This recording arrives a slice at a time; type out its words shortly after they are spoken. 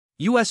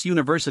U.S.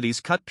 universities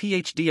cut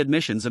PhD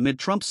admissions amid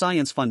Trump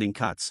science funding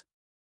cuts.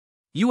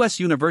 U.S.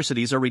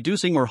 universities are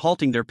reducing or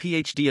halting their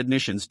PhD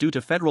admissions due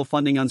to federal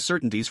funding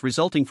uncertainties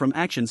resulting from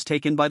actions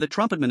taken by the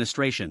Trump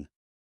administration.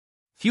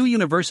 Few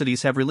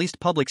universities have released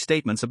public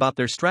statements about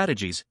their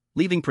strategies,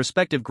 leaving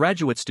prospective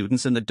graduate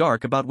students in the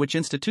dark about which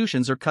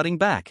institutions are cutting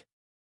back.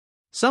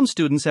 Some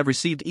students have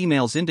received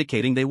emails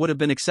indicating they would have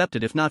been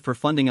accepted if not for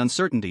funding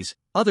uncertainties,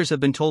 others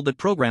have been told that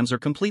programs are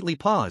completely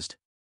paused.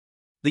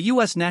 The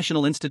U.S.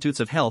 National Institutes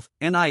of Health,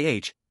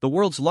 NIH, the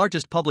world's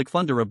largest public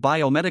funder of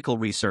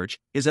biomedical research,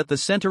 is at the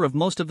center of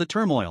most of the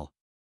turmoil.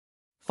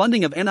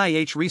 Funding of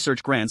NIH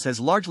research grants has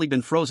largely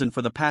been frozen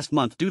for the past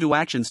month due to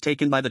actions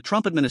taken by the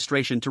Trump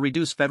administration to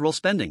reduce federal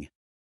spending.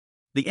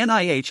 The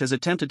NIH has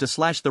attempted to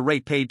slash the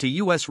rate paid to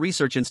U.S.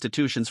 research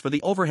institutions for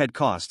the overhead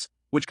costs,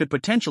 which could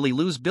potentially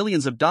lose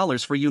billions of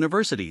dollars for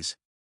universities.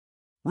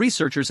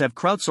 Researchers have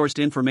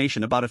crowdsourced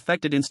information about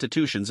affected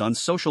institutions on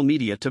social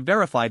media to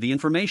verify the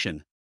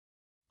information.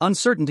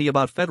 Uncertainty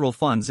about federal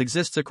funds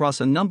exists across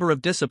a number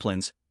of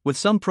disciplines, with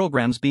some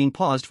programs being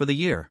paused for the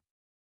year.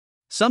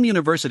 Some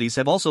universities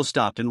have also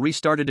stopped and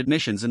restarted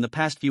admissions in the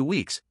past few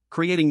weeks,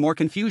 creating more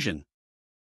confusion.